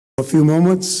A few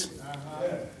moments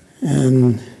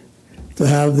and to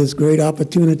have this great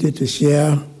opportunity to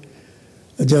share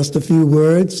just a few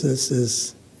words. This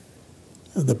is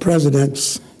the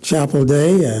President's Chapel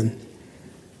Day, and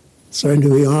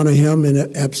certainly we honor him in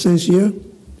absentia,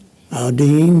 our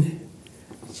Dean,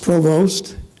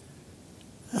 Provost,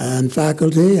 and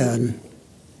faculty and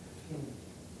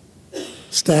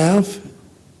staff.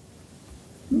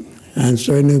 And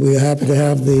certainly we're happy to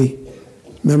have the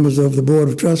members of the Board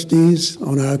of Trustees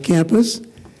on our campus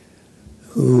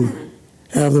who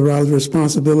have the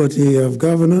responsibility of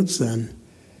governance, and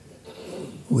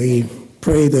we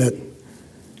pray that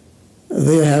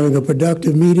they're having a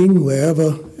productive meeting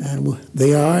wherever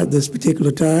they are at this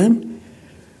particular time.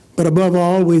 But above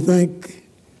all, we thank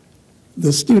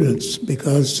the students,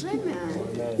 because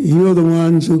you're the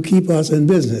ones who keep us in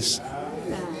business,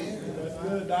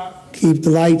 keep the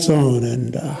lights on,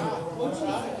 and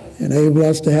enable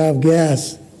us to have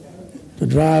gas to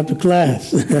drive to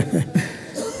class.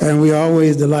 And we're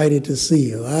always delighted to see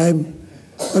you. I'm,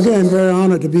 again, very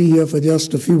honored to be here for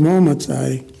just a few moments.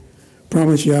 I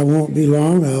promise you I won't be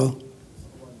long. I'll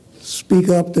speak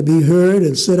up to be heard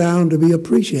and sit down to be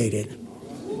appreciated.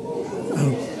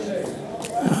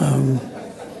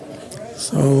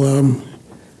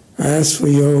 I ask for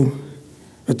your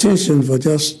attention for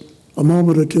just a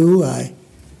moment or two. I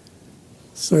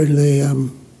certainly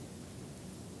am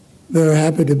very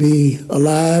happy to be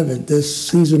alive at this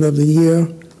season of the year.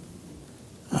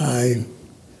 I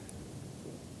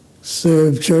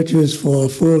served churches for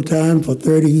full time for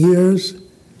 30 years,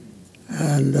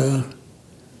 and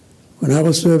when I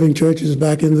was serving churches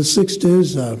back in the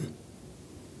 60s,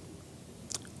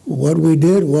 what we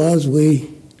did was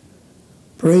we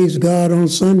praised God on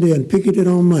Sunday and picketed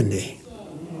on Monday.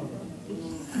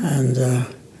 And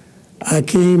I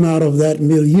came out of that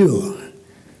milieu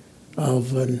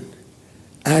of an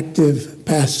active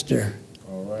pastor.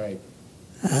 All right.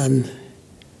 And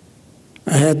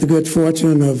I had the good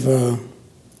fortune of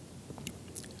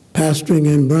pastoring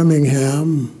in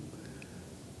Birmingham,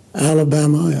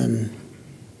 Alabama, and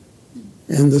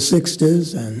in the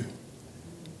 60s, and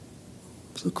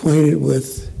was acquainted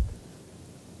with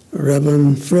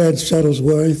Reverend Fred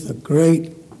Shuttlesworth, a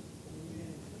great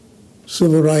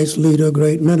civil rights leader,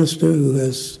 great minister who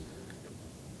has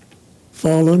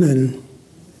fallen and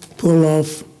pulled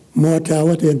off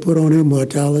mortality and put on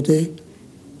immortality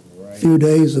a few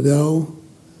days ago.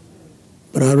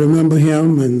 But I remember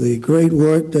him and the great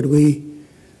work that we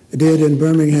did in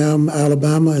Birmingham,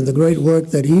 Alabama, and the great work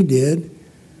that he did.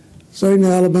 Certainly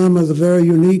Alabama is a very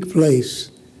unique place.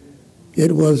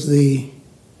 It was the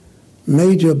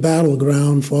major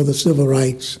battleground for the civil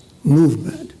rights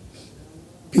movement.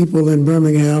 People in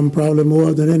Birmingham, probably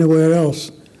more than anywhere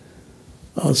else,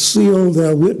 sealed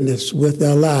their witness with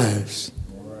their lives.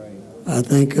 I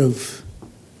think of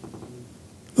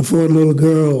the 4 little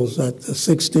girls at the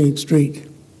 16th Street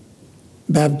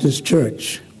Baptist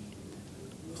Church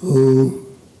who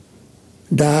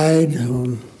died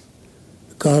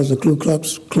because the Ku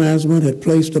Klux Klansmen had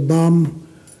placed a bomb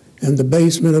in the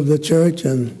basement of the church,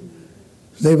 and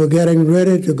they were getting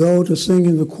ready to go to sing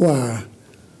in the choir.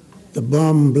 The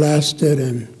bomb blasted,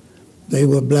 and they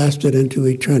were blasted into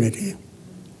eternity.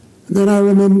 And then I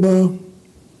remember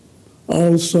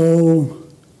also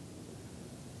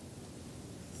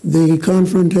the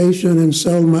confrontation in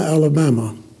Selma,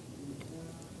 Alabama,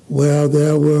 where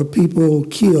there were people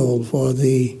killed for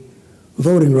the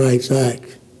Voting Rights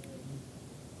Act.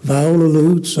 Viola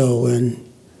Liuzzo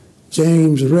and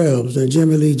James Rebs and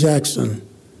Jimmy Lee Jackson,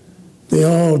 they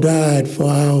all died for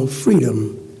our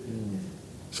freedom.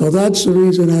 So that's the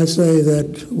reason I say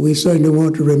that we certainly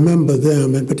want to remember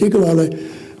them, and particularly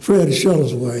Fred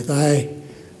Shuttlesworth. I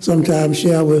sometimes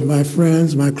share with my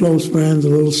friends, my close friends, a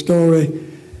little story.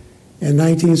 In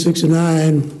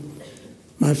 1969,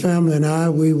 my family and I,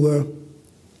 we were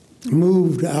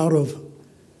moved out of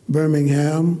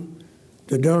Birmingham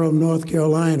to Durham, North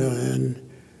Carolina, and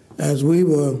as we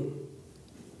were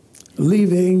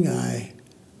leaving, I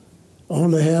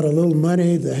only had a little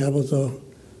money. There was a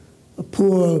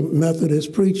poor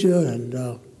Methodist preacher,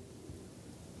 and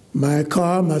my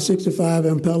car, my 65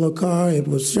 Impala car, it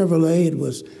was Chevrolet.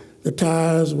 The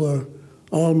tires were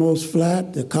almost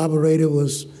flat. The carburetor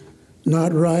was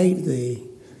not right. The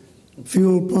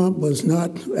fuel pump was not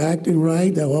acting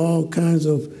right. There were all kinds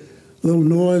of little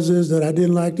noises that I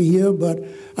didn't like to hear, but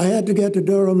I had to get to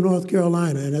Durham, North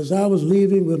Carolina. And as I was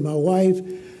leaving with my wife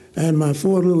and my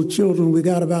 4 little children, we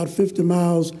got about 50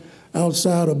 miles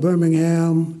outside of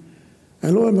Birmingham,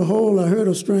 and lo and behold, I heard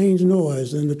a strange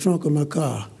noise in the trunk of my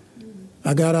car.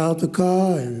 I got out the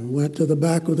car and went to the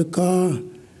back of the car,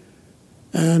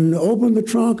 and opened the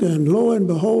trunk, and lo and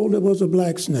behold, it was a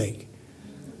black snake.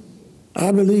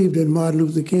 I believed in Martin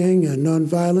Luther King and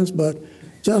nonviolence, but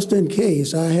just in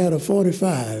case, I had a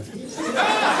 45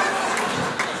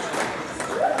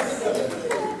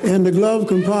 in the glove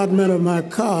compartment of my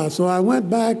car. So I went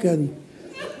back to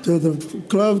the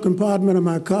glove compartment of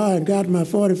my car and got my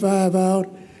 45 out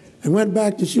and went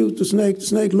back to shoot the snake. The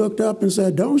snake looked up and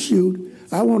said, "Don't shoot.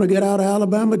 I want to get out of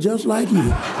Alabama just like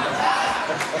you."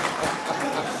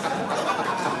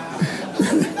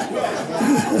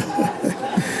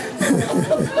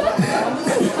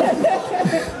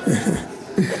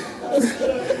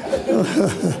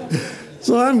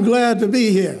 So I'm glad to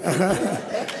be here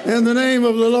in the name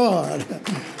of the Lord.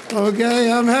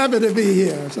 Okay, I'm happy to be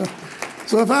here.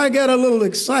 So if I get a little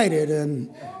excited, and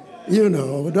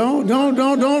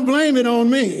don't blame it on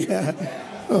me.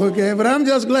 Okay, but I'm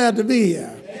just glad to be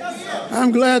here.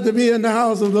 I'm glad to be in the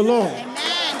house of the Lord.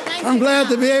 I'm glad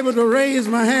to be able to raise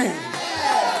my hand.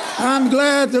 I'm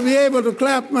glad to be able to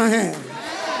clap my hand.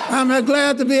 I'm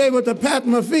glad to be able to pat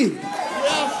my feet.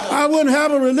 I wouldn't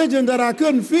have a religion that I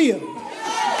couldn't feel,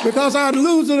 because I'd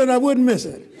lose it and I wouldn't miss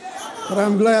it. But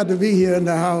I'm glad to be here in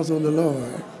the house of the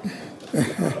Lord.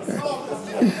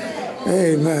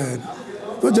 Amen.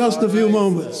 For just a few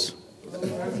moments,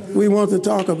 we want to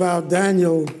talk about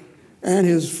Daniel and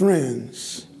his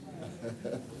friends.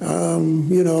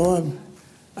 I'm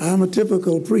a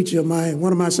typical preacher.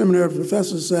 One of my seminary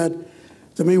professors said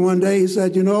to me one day, he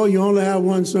said, you only have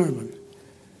one sermon.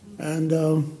 And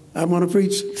I want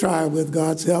to try with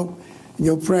God's help. In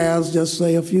your prayers, just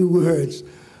say a few words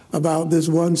about this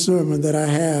one sermon that I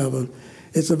have.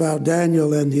 It's about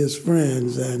Daniel and his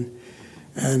friends.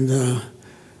 And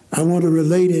I want to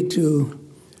relate it to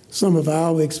some of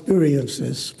our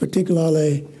experiences,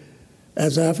 particularly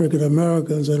as African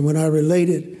Americans. And when I relate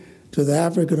it to the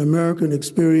African American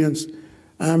experience,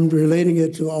 I'm relating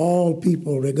it to all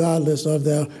people, regardless of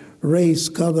their race,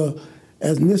 color,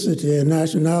 ethnicity, and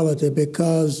nationality,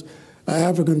 because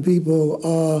African people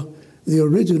are the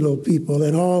original people,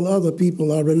 and all other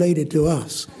people are related to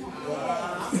us.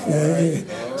 Okay?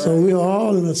 So we are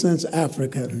all, in a sense,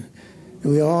 African.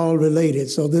 We are all related.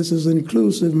 So this is an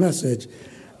inclusive message.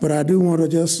 But I do want to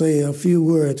just say a few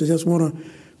words. I just want to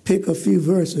pick a few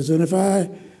verses. And if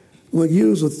I would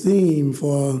use a theme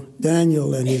for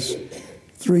Daniel and his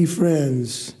three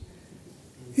friends,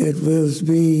 it will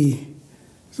be,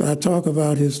 so I talk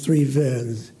about his three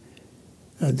friends,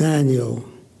 Daniel,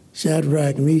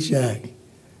 Shadrach, Meshach,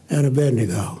 and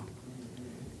Abednego.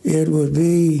 It would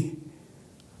be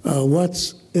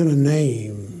what's in a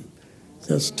name.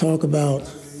 Just talk about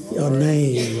your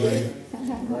name.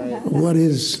 What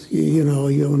is,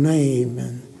 your name?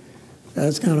 And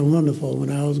that's kind of wonderful.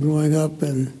 When I was growing up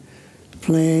and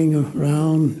playing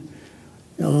around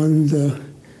down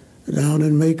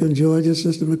in Macon, Georgia,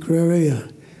 Sister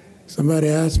McCrary, somebody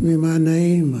asked me my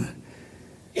name,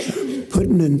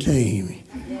 Puddin' and Tame.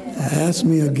 Ask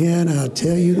me again, I'll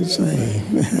tell you the same.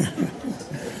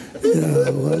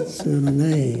 What's in a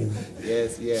name?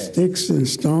 Yes. Sticks and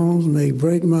stones may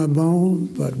break my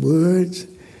bones, but words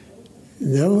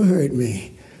never hurt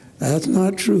me. That's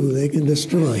not true. They can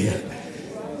destroy you.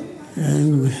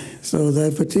 And so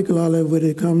that particularly when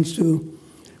it comes to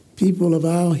people of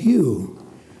our hue,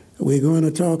 we're going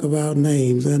to talk about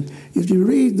names. And if you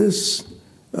read this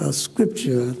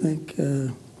scripture, I think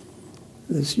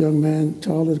this young man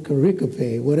called it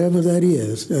pericope, whatever that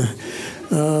is.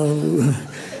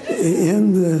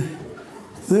 In the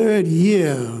third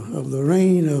year of the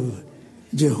reign of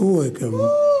Jehoiakim,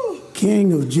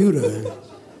 king of Judah,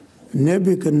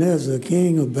 Nebuchadnezzar,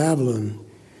 king of Babylon,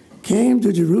 came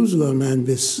to Jerusalem and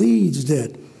besieged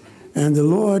it. And the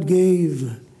Lord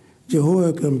gave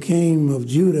Jehoiakim, king of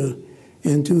Judah,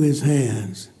 into his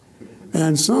hands.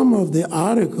 And some of the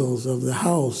articles of the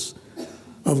house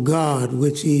of God,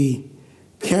 which he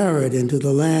carried into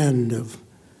the land of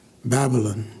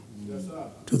Babylon,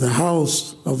 to the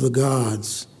house of the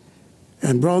gods,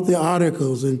 and brought the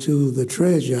articles into the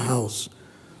treasure house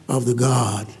of the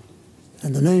god.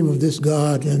 And the name of this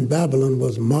god in Babylon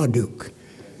was Marduk.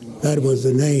 That was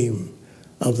the name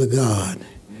of the god.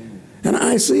 And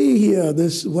I see here,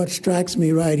 what strikes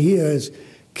me right here is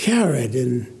carried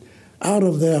out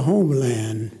of their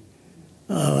homeland.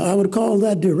 I would call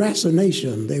that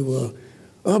deracination. They were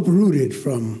uprooted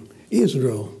from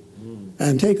Israel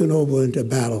and taken over into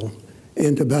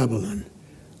Babylon.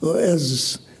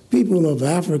 As people of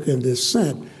African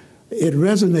descent, it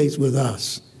resonates with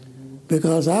us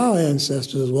because our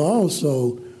ancestors were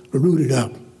also rooted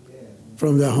up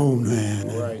from their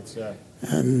homeland Right, sir.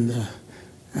 and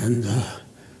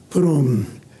put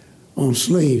on on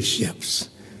slave ships.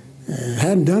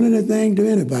 Hadn't done anything to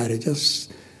anybody,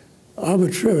 just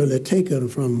arbitrarily taken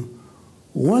from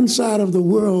one side of the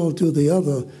world to the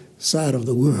other side of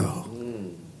the world.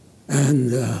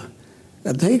 And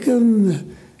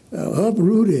taken,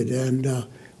 uprooted, and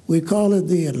we call it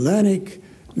the Atlantic,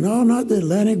 no, not the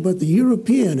Atlantic, but the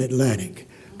European Atlantic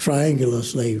triangular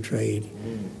slave trade,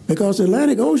 because the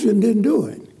Atlantic Ocean didn't do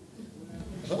it.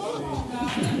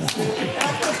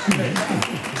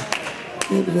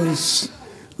 It was,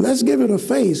 let's give it a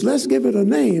face, let's give it a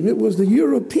name. It was the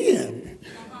European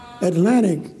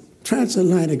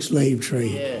transatlantic slave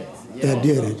trade that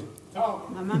did it.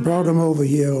 Brought them over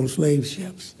here on slave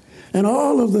ships. And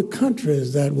all of the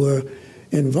countries that were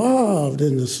involved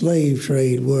in the slave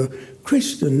trade were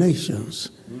Christian nations.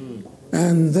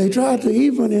 And they tried to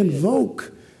even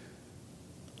invoke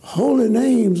holy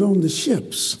names on the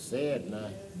ships.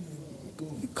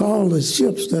 Called the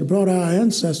ships that brought our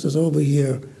ancestors over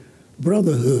here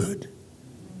brotherhood,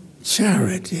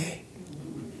 charity,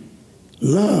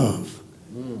 love.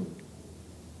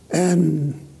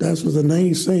 And that's what the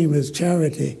name same as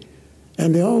charity.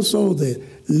 And they also, the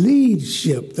lead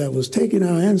ship that was taking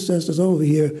our ancestors over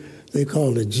here, they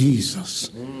called it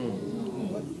Jesus.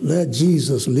 Let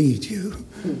Jesus lead you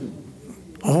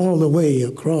all the way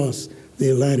across the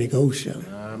Atlantic Ocean.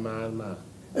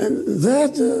 And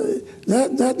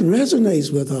that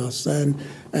resonates with us.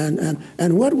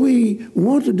 And what we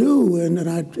want to do, and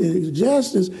I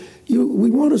suggest, is we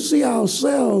want to see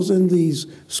ourselves in these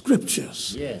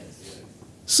scriptures. Yes.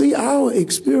 See our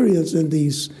experience in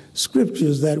these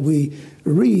scriptures that we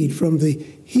read from the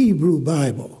Hebrew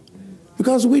Bible.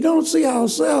 Because if we don't see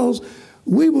ourselves,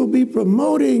 we will be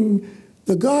promoting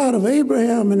the God of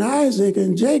Abraham and Isaac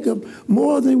and Jacob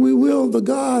more than we will the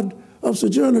God of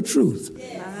Sojourner Truth.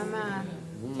 Yes.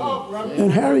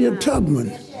 And Harriet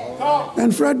Tubman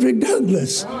and Frederick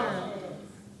Douglass.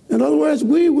 In other words,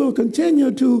 we will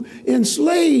continue to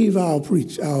enslave our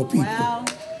people.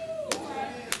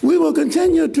 We will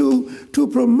continue to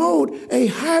promote a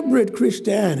hybrid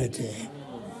Christianity.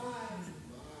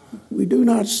 We do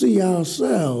not see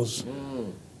ourselves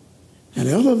and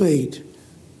elevate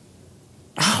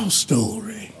our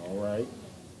story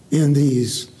in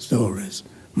these stories.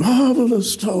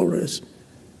 Marvelous stories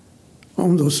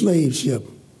on the slave ship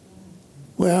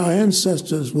where our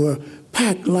ancestors were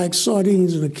packed like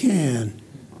sardines in a can,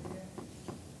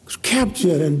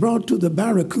 captured and brought to the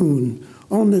barracoon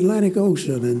on the Atlantic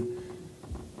Ocean and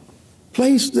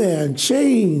placed there and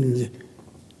chained.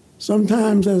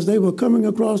 Sometimes as they were coming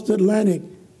across the Atlantic,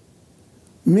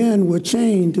 men were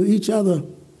chained to each other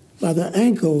by their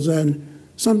ankles, and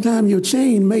sometimes your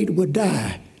chain mate would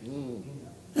die.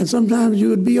 And sometimes you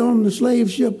would be on the slave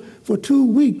ship for 2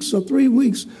 weeks or 3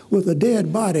 weeks with a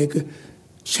dead body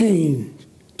chained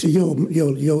to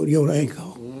your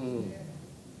ankle.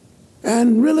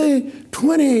 And really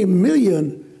 20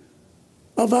 million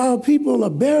of our people are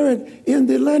buried in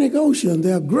the Atlantic Ocean.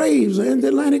 Their graves are in the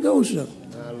Atlantic Ocean.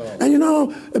 And you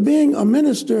know, being a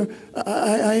minister,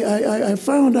 I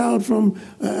found out from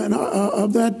that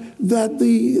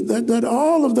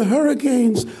all of the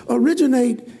hurricanes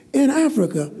originate in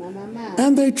Africa,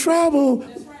 and they travel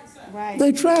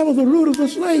the route of the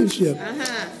slave ship.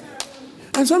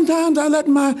 And sometimes I let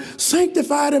my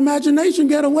sanctified imagination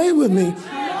get away with me.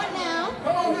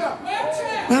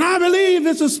 And I believe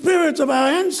it's the spirits of our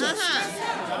ancestors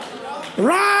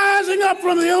rising up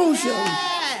from the ocean.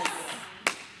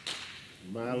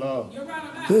 My Lord.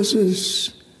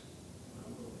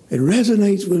 It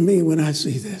resonates with me when I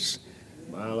see this.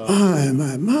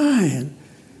 My mind,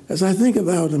 as I think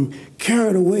about them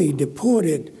carried away,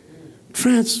 deported,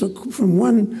 transferred from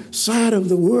one side of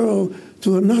the world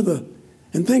to another,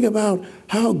 and think about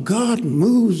how God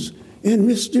moves in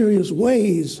mysterious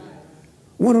ways.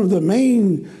 One of the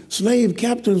main slave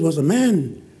captains was a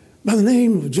man by the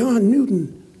name of John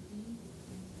Newton.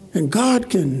 And God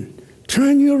can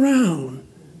turn you around.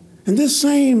 And this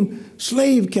same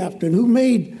slave captain who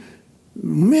made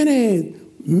many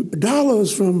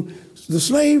dollars from the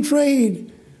slave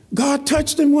trade, God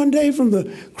touched him one day from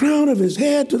the crown of his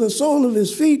head to the sole of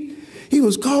his feet. He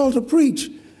was called to preach.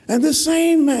 And this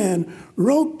same man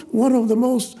wrote one of the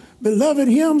most beloved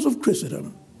hymns of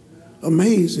Christendom,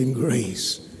 Amazing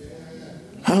Grace.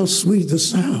 How sweet the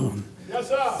sound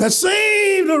that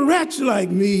saved a wretch like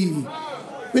me.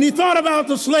 When he thought about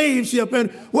the slave ship and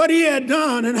what he had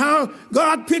done and how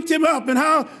God picked him up and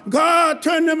how God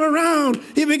turned him around,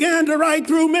 he began to write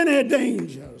through many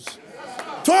dangers,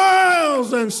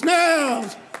 toils and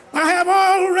snares. I have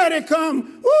already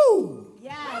come. Woo!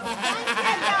 Yes.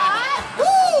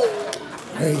 Woo!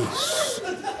 Grace.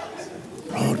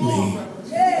 brought me,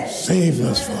 saved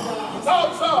us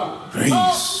far.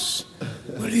 Grace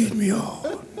will lead me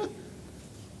on.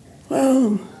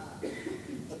 Well,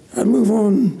 I move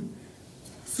on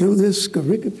through this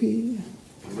pericope.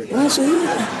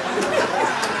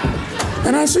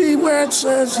 And I see where it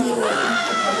says here.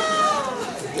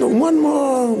 So one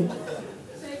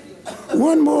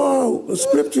more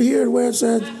scripture here where it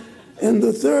says, in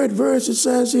the third verse it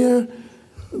says here,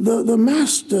 the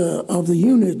master of the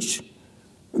eunuchs,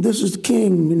 this is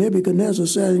King Nebuchadnezzar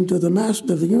saying to the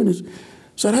master of the eunuchs,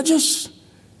 said, I just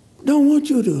don't want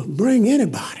you to bring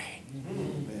anybody.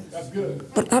 That's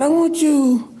good. But I don't want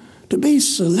you to be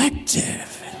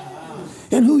selective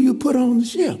in who you put on the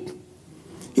ship.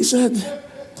 He said,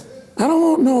 I don't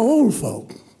want no old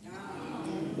folk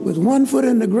with one foot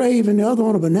in the grave and the other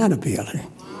on a banana peel.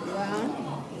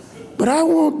 But I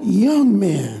want young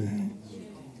men,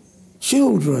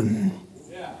 children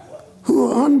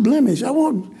who are unblemished. I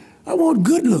want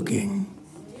good-looking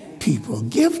people,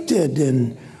 gifted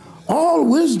in all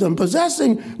wisdom,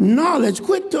 possessing knowledge,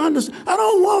 quick to understand. I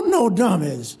don't want no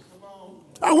dummies.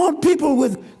 I want people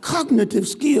with cognitive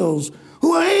skills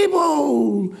who are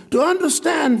able to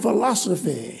understand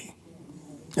philosophy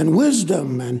and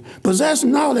wisdom and possess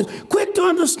knowledge, quick to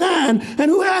understand, and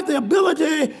who have the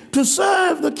ability to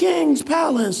serve the king's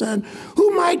palace, and who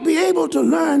might be able to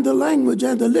learn the language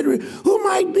and the literature, who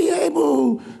might be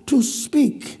able to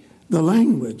speak the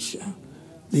language,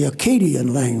 the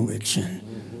Akkadian language. And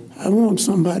I want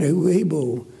somebody who is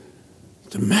able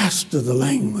to master the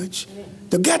language,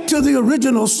 to get to the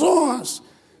original source.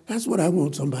 That's what I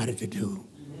want somebody to do.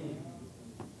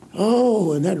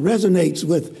 Oh, and that resonates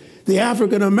with the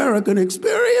African-American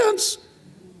experience.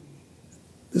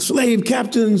 The slave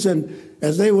captains, and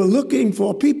as they were looking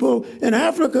for people in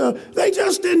Africa, they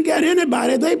just didn't get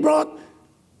anybody. They brought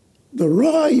the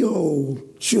royal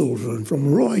children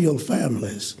from royal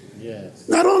families. Yes.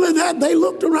 Not only that, they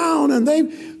looked around and they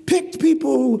picked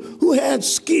people who had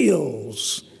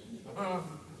skills.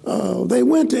 They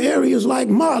went to areas like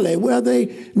Mali where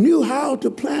they knew how to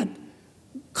plant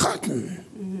cotton.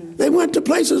 They went to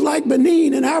places like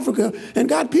Benin in Africa and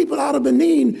got people out of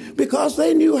Benin because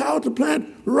they knew how to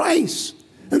plant rice.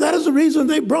 And that is the reason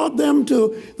they brought them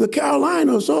to the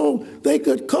Carolinas, so they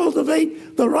could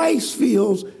cultivate the rice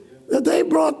fields. They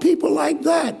brought people like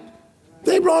that.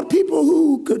 They brought people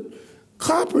who could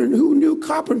who knew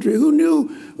carpentry, who knew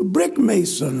brick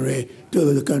masonry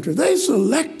to the country. They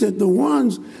selected the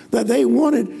ones that they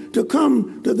wanted to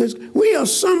come to this. We are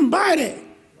somebody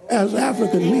as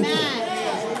African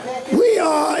people. We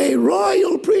are a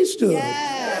royal priesthood.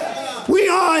 Yes. We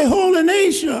are a holy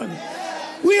nation.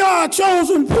 We are a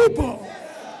chosen people.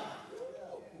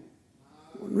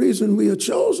 One reason we are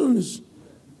chosen is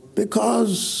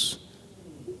because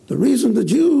the reason the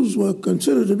Jews were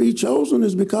considered to be chosen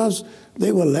is because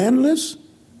they were landless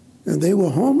and they were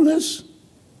homeless.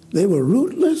 They were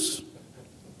rootless.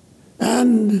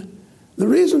 And the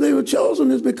reason they were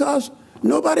chosen is because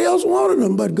nobody else wanted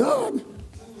them but God.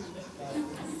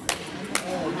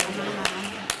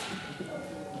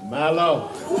 My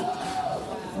Lord.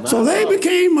 So they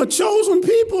became a chosen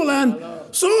people, and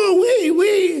so are we.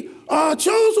 We are a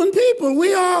chosen people.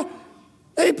 We are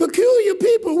a peculiar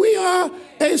people. We are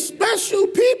a special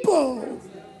people.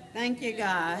 Thank you,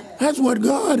 God. That's what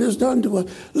God has done to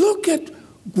us. Look at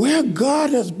where God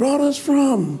has brought us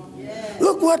from. Yes.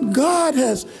 Look what God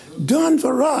has done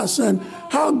for us and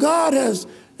how God has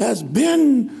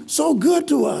been so good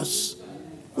to us.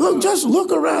 Look, just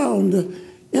look around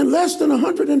in less than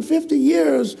 150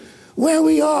 years where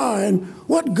we are and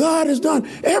what God has done.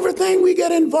 Everything we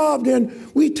get involved in,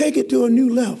 we take it to a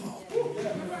new level.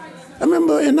 I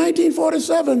remember in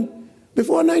 1947,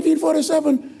 before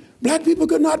 1947, black people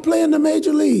could not play in the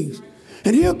major leagues.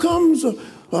 And here comes a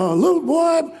little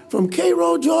boy from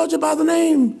Cairo, Georgia, by the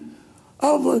name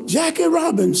of Jackie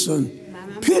Robinson,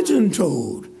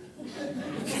 pigeon-toed,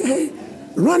 okay,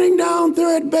 running down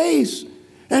third base.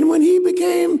 And when he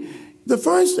became the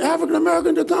first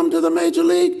African-American to come to the major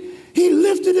league, he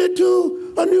lifted it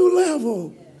to a new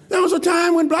level. There was a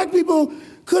time when black people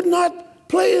could not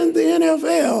play in the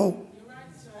NFL.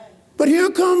 But here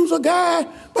comes a guy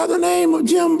by the name of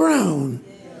Jim Brown.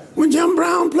 When Jim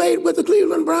Brown played with the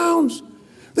Cleveland Browns,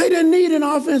 they didn't need an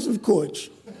offensive coach.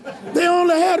 They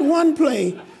only had one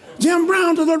play. Jim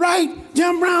Brown to the right,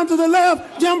 Jim Brown to the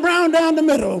left, Jim Brown down the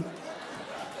middle.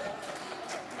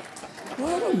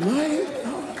 What a mighty God.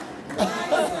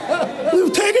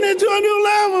 We've taken it to a new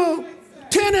level.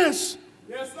 Tennis.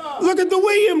 Yes, sir. Look at the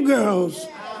Williams girls.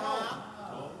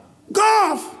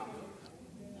 Golf.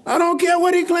 I don't care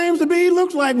what he claims to be, he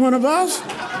looks like one of us.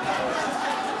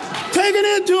 taking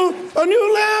it to a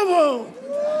new level.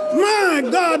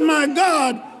 My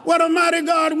God, what a mighty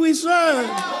God we serve.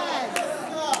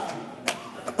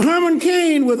 Herman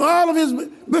Cain with all of his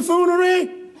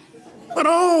buffoonery, but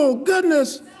oh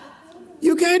goodness,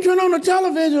 you can't turn on the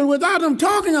television without them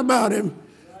talking about him,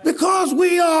 because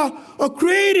we are a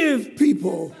creative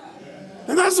people.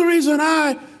 And that's the reason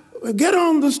I get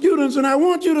on the students, and I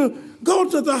want you to go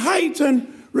to the heights and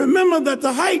remember that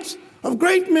the heights of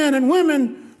great men and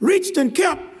women reached and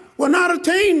kept were not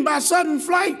attained by sudden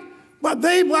flight, but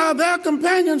they, while their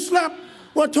companions slept,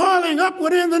 were toiling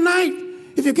upward in the night.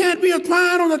 If you can't be a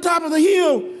pine on the top of the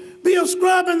hill, be a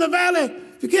scrub in the valley.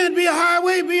 If you can't be a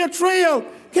highway, be a trail.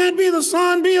 Can't be the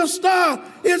sun, be a star.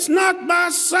 It's not by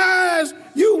size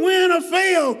you win or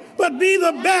fail, but be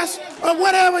the best of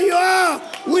whatever you are.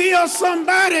 We are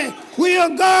somebody. We are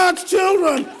God's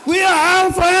children. We are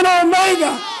Alpha and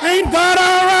Omega. Ain't God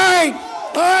all right?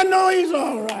 Oh, I know he's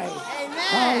all right.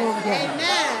 Amen. Amen.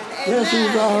 Yes,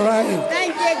 he's all right.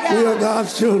 Thank you, God. We are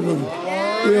God's children.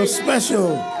 We are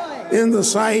special in the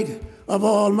sight of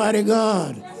Almighty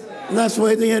God. And that's the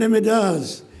way the enemy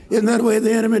does. Isn't that the way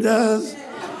the enemy does?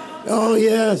 Oh,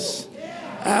 yes.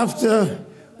 After,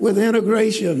 with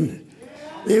integration,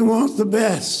 he wants the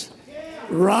best,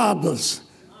 rob us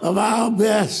of our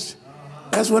best.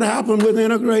 That's what happened with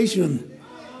integration.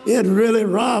 It really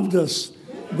robbed us.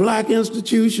 Black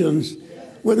institutions,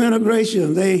 with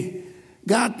integration, they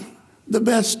got the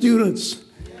best students,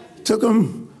 took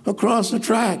them across the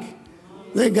track.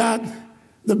 They got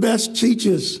the best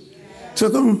teachers,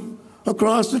 took them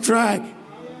across the track.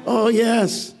 Oh,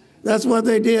 yes, that's what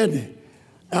they did.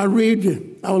 I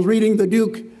was reading the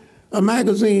Duke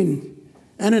magazine,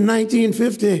 and in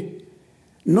 1950,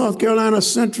 North Carolina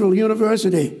Central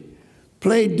University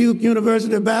played Duke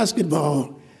University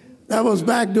basketball. That was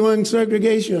back during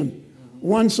segregation.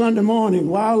 One Sunday morning,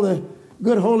 while the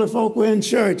good holy folk were in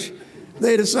church,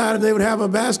 they decided they would have a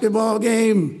basketball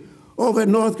game over at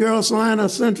North Carolina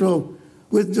Central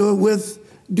with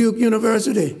Duke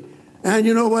University. And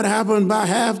you know what happened by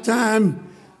halftime?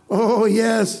 Oh,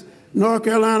 yes, North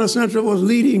Carolina Central was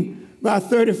leading by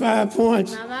 35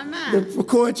 points. The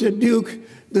coach at Duke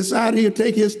decided he'd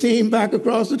take his team back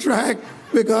across the track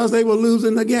because they were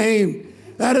losing the game.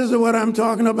 That is what I'm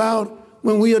talking about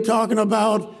when we are talking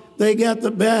about they get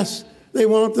the best. They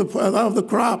want of the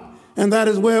crop, and that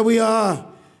is where we are.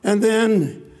 And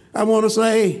then I want to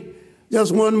say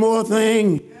just one more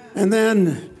thing, and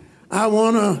then I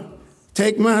want to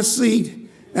take my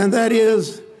seat, and that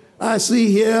is, I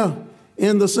see here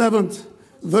in the 7th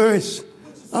verse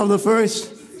of the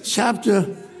 1st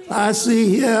chapter, I see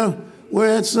here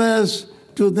where it says,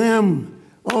 to them,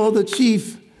 oh, the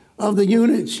chief of the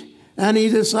eunuchs, and he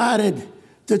decided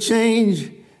to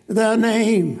change their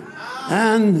name.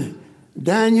 And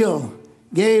Daniel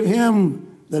gave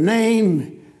him the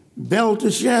name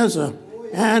Belteshazzar,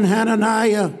 and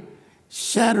Hananiah,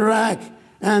 Shadrach,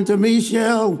 and to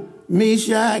Mishael,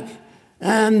 Meshach,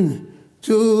 and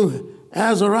to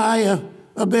Azariah,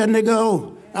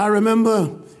 Abednego. I remember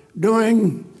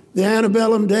during the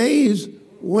antebellum days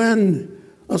when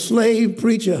a slave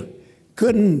preacher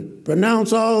couldn't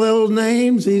pronounce all those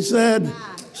names. He said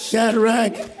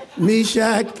Shadrach,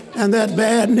 Meshach, and that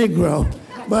bad Negro.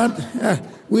 But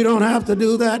we don't have to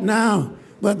do that now.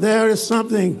 But there is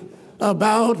something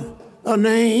about a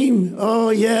name. Oh,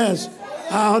 yes,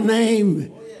 our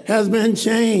name has been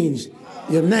changed.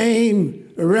 Your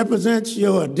name represents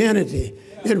your identity.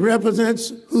 It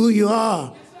represents who you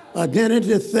are.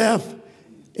 Identity theft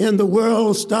in the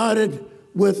world started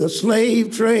with the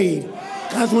slave trade.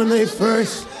 That's when they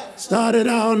first started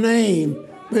our name,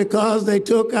 because they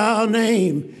took our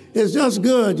name. It's just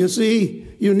good. You see,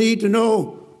 you need to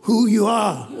know who you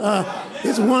are.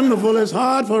 It's wonderful. It's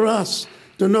hard for us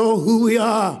to know who we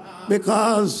are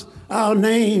because our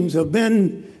names have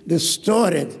been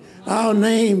distorted. Our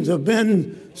names have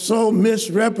been so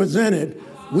misrepresented.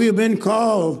 We've been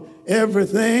called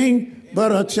everything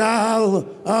but a child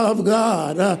of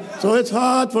God. So it's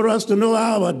hard for us to know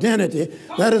our identity.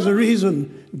 That is the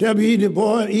reason W.E. Du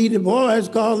Bois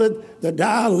called it the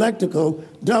dialectical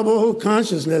double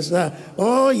consciousness.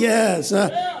 Oh, yes.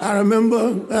 I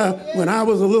remember when I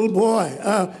was a little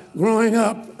boy growing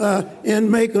up in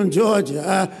Macon,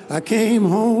 Georgia. I came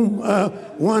home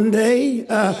one day,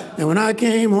 and when I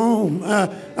came home,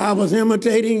 I was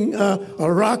imitating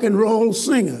a rock and roll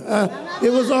singer. It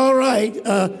was all right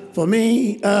for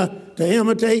me to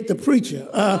imitate the preacher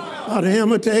or to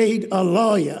imitate a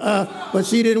lawyer, but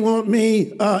she didn't want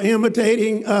me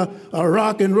imitating a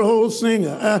rock and roll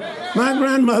singer. My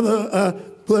grandmother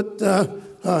put her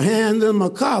hand in my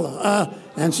collar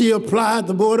and she applied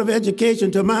the Board of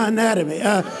Education to my anatomy.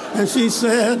 And she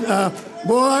said,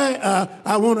 boy,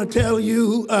 I want to tell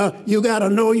you, you got to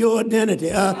know your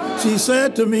identity. She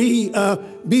said to me,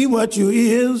 be what you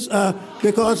is,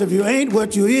 because if you ain't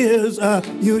what you is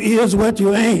what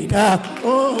you ain't.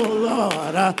 Oh,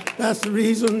 Lord, that's the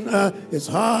reason it's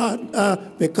hard,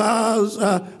 because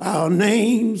our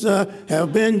names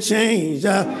have been changed.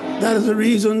 That is the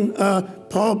reason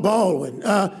Paul Baldwin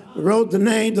wrote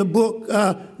the book,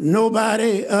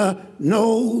 Nobody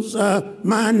Knows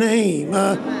My Name.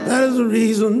 That is the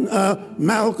reason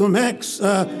Malcolm X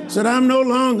said, I'm no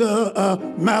longer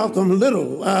Malcolm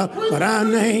Little, but our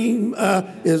name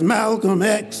is Malcolm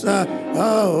X.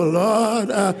 Oh, Lord,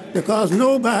 because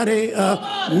nobody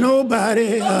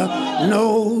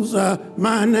knows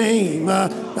my name.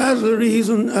 That's the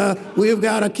reason we've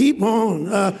got to keep on.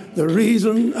 The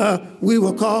reason we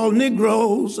were called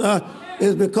Negroes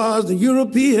is because the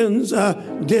Europeans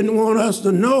didn't want us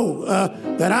to know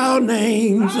that our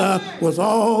names was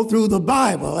all through the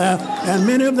Bible. And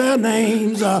many of their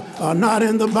names are not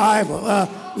in the Bible.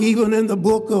 Even in the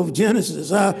book of Genesis,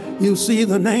 you see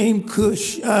the name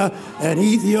Cush and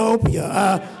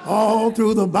Ethiopia all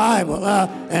through the Bible,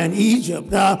 and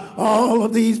Egypt, all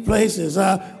of these places.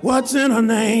 What's in a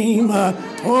name?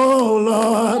 Oh,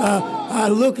 Lord, I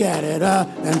look at it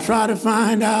and try to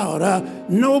find out.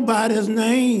 Nobody's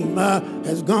name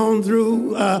has gone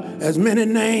through as many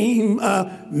name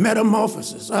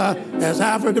metamorphoses as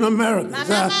African Americans.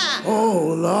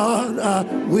 Oh, Lord,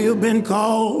 we have been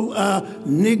called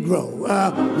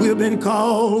Negro. We have been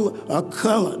called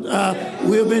colored.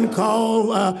 We have been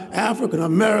called African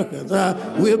Americans.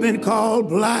 We have been called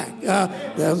black.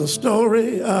 There's a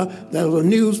story. There was a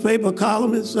newspaper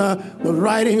columnist was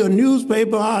writing a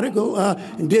newspaper article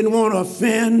and didn't want to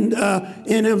offend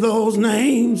any of those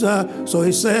names. So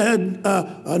he said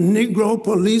a Negro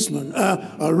policeman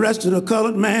arrested a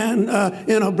colored man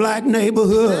in a black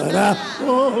neighborhood.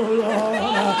 Oh, Lord,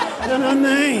 and a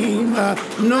name.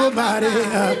 Nobody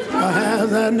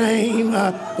has a name,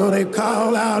 so they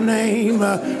call our name.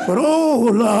 But oh,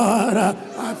 Lord,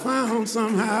 I found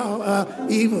somehow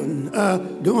even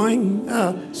during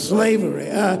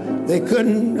slavery, they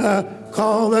couldn't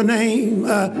call their name.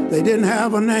 They didn't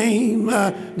have a name.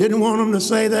 Didn't want them to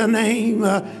say their name.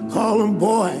 Call them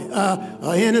boy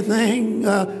or anything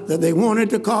that they wanted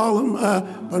to call them.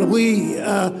 But we,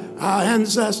 our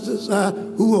ancestors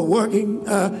who were working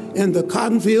in the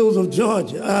cotton fields of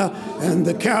Georgia and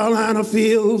the Carolina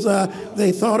fields,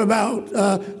 they thought about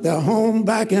their home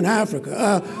back in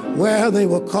Africa, where they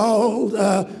were called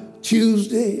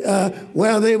Tuesday,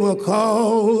 where they were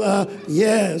called,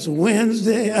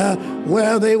 Wednesday,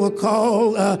 where they were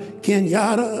called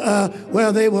Kenyatta,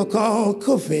 where they were called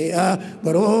Kofi.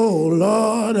 But oh,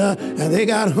 Lord, and they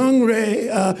got hungry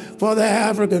for their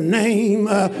African name.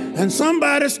 And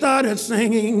somebody started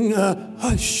singing,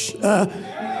 hush,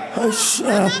 hush,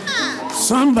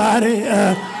 somebody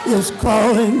is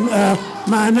calling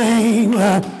my name.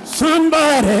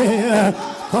 Somebody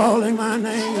calling my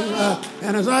name.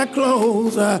 And as I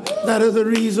close, that is the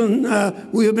reason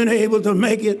we have been able to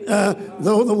make it,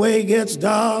 though the way gets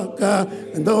dark,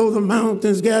 and though the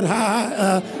mountains get high,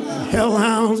 and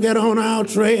hellhounds get on our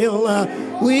trail.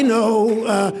 We know,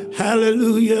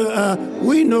 hallelujah,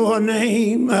 we know a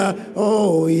name.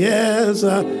 Oh, yes,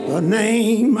 a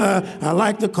name. I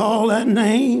like to call that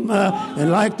name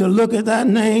and like to look at that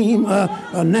name.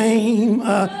 A name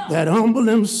that humbled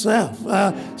himself,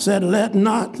 said, let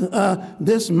not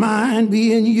this mind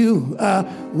be in you,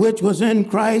 which was in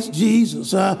Christ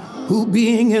Jesus, who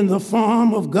being in the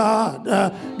form of God,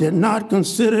 did not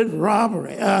consider it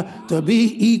robbery to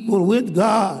be equal with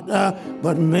God,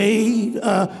 but made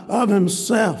of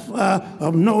himself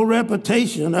of no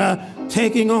reputation,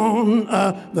 taking on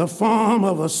the form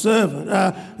of a servant.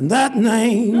 That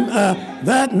name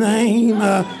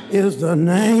is the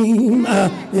name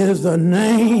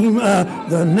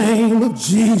of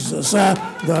Jesus,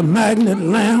 the magnet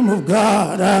Lamb of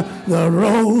God, the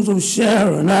Rose of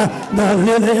Sharon, the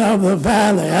Lily of the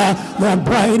Valley, the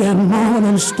bright and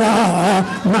morning star,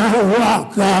 my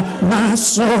rock, my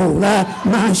soul,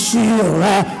 my shield,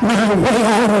 my way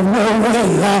out of no way,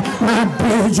 my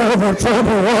bridge over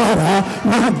troubled water,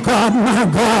 my God, my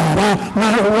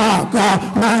rock,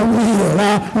 my wheel,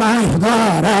 my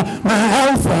God, my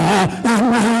Alpha and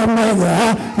my Omega.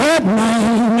 That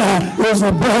name is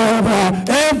above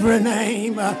every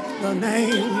name. The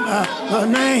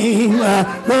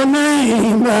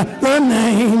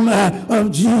name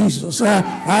of Jesus.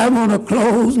 I want to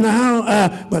close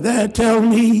now, but they tell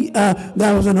me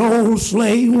there was an old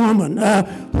slave woman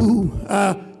who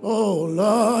Oh,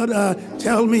 Lord,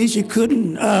 tell me she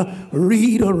couldn't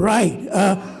read or write,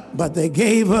 but they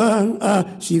gave her,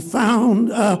 she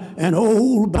found an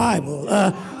old Bible.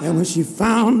 And when she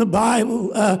found the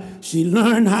Bible, she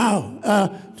learned how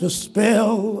to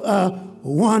spell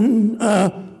one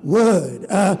word.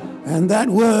 And that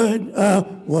word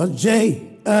was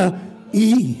J-E-S-U-S.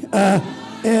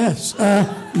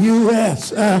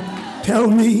 Tell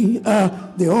me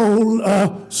the old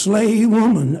slave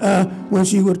woman, when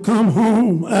she would come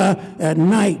home at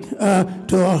night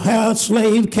to her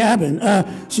slave cabin,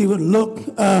 she would look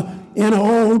in an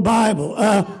old Bible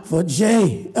for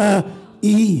J-E-S-U-S.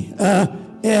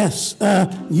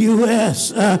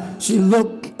 She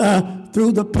looked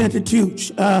through the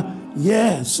Pentateuch,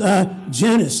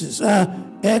 Genesis,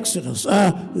 Exodus,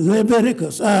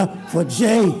 Leviticus, for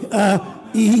J-E-S-U-S.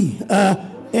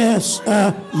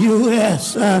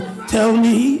 Tell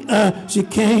me she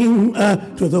came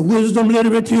to the wisdom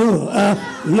literature,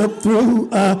 looked through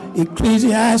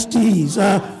Ecclesiastes,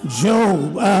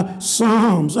 Job,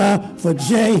 Psalms, for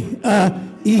J-E-S-U-S.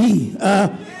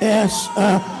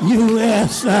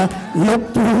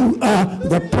 Look through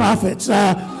the prophets,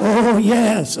 oh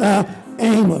yes,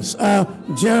 Amos,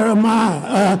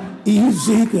 Jeremiah,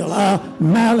 Ezekiel,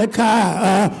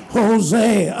 Malachi,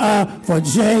 Hosea, for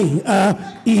J-E-S-U-S.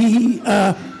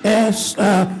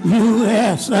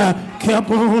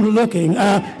 Kept on looking,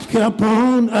 kept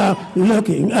on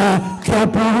looking,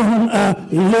 kept on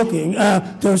looking,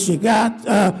 till she got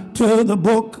to the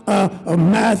book of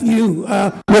Matthew,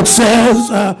 which says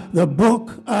the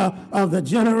book of the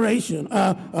generation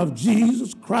of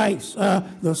Jesus Christ,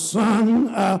 the son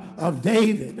of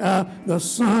David, the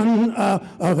son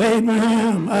of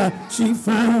Abraham. She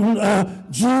found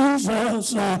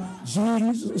Jesus.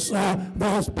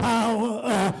 There's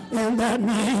power in that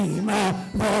name.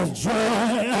 There's joy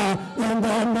in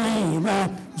that name.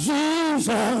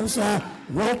 Jesus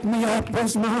woke me up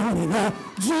this morning.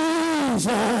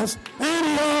 Jesus,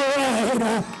 and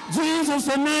Lord, Jesus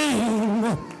the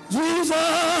name.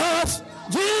 Jesus.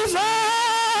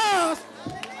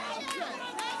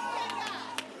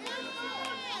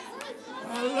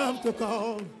 I love to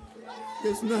call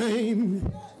his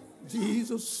name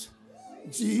Jesus.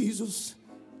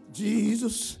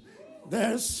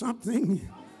 There's something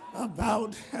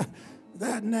about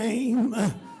that name,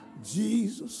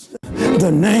 Jesus.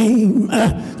 The name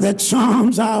that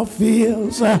charms our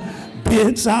fears,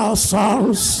 bids our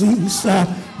sorrows cease,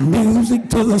 music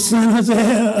to the sinner's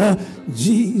ear,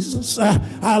 Jesus.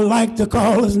 I like to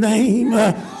call his name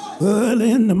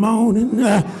early in the morning,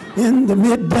 in the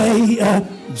midday,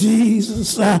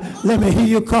 Jesus. Let me hear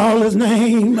you call his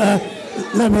name.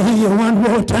 Let me hear you one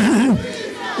more time.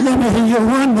 Let me hear you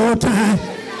one more time.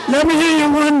 Let me hear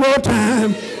you one more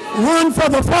time. One for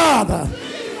the Father,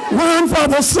 one for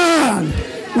the Son,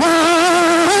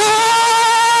 one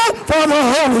for the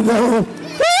Holy Ghost.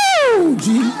 Woo!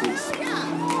 Jesus.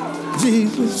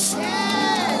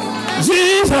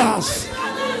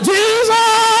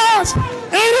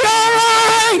 Ain't it all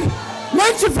right?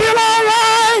 Makes you feel all